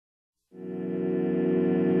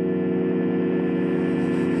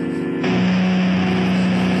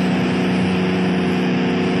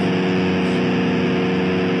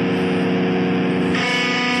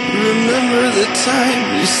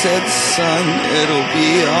said, son, it'll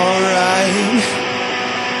be alright.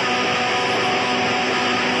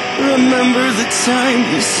 Remember the time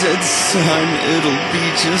you said, son, it'll be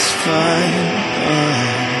just fine.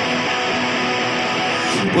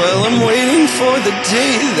 Well, I'm waiting for the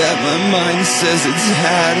day that my mind says it's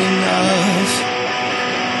had enough.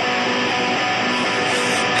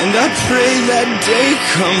 And I pray that day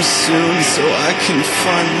comes soon so I can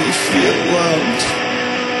finally feel loved.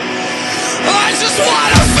 I just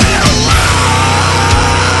wanna feel loved.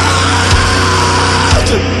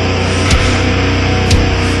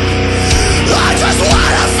 I just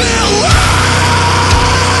wanna feel loved.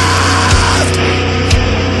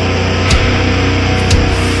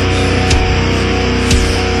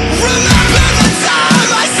 Remember the time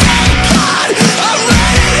I said, God, I'm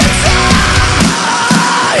ready to die.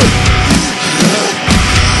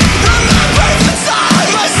 Remember the time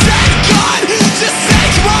I said, God, just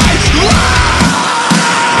take my life.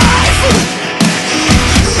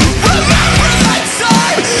 Remember that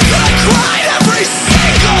time that I cried every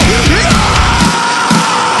single night.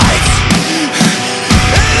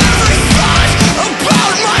 And every thought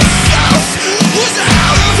about myself was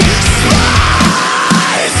out of spite.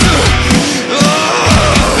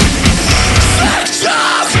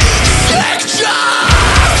 Sick job,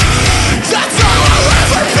 that's all I'll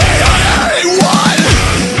ever be on anyone.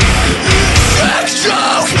 Sick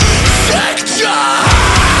joke,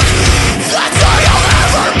 that's all you'll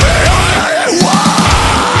ever be on anyone.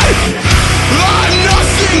 I'm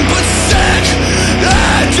nothing but sick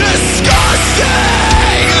and disgusting.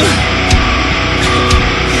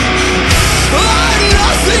 I'm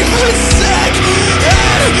nothing but sick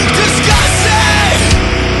and disgusting.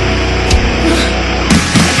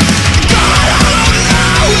 God, I don't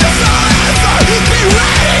know if I'll ever be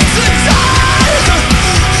ready to die.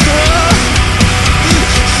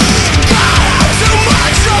 God, I'm too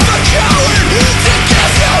much of a coward to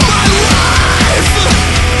give you my life.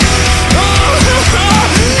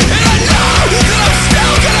 And I know that I'm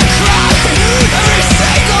still gonna cry every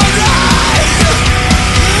single night.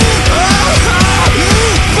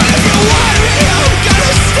 But if you want me, I'm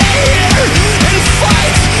gonna stay here and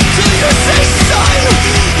fight till you say, son,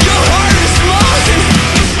 your heart is mine.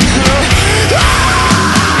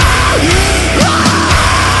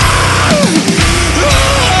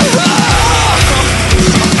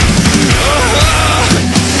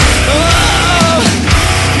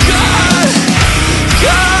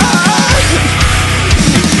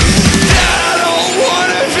 Dad, I don't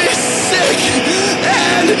wanna be sick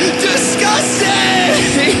and disgusting.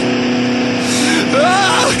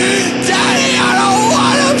 Daddy, I don't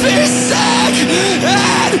wanna be sick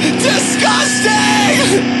and disgusting.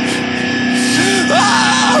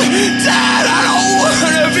 Dad, I don't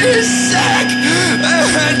wanna be sick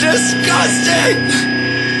and disgusting.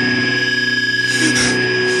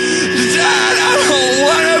 Dad, I don't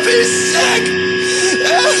wanna be sick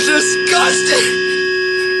and disgusting.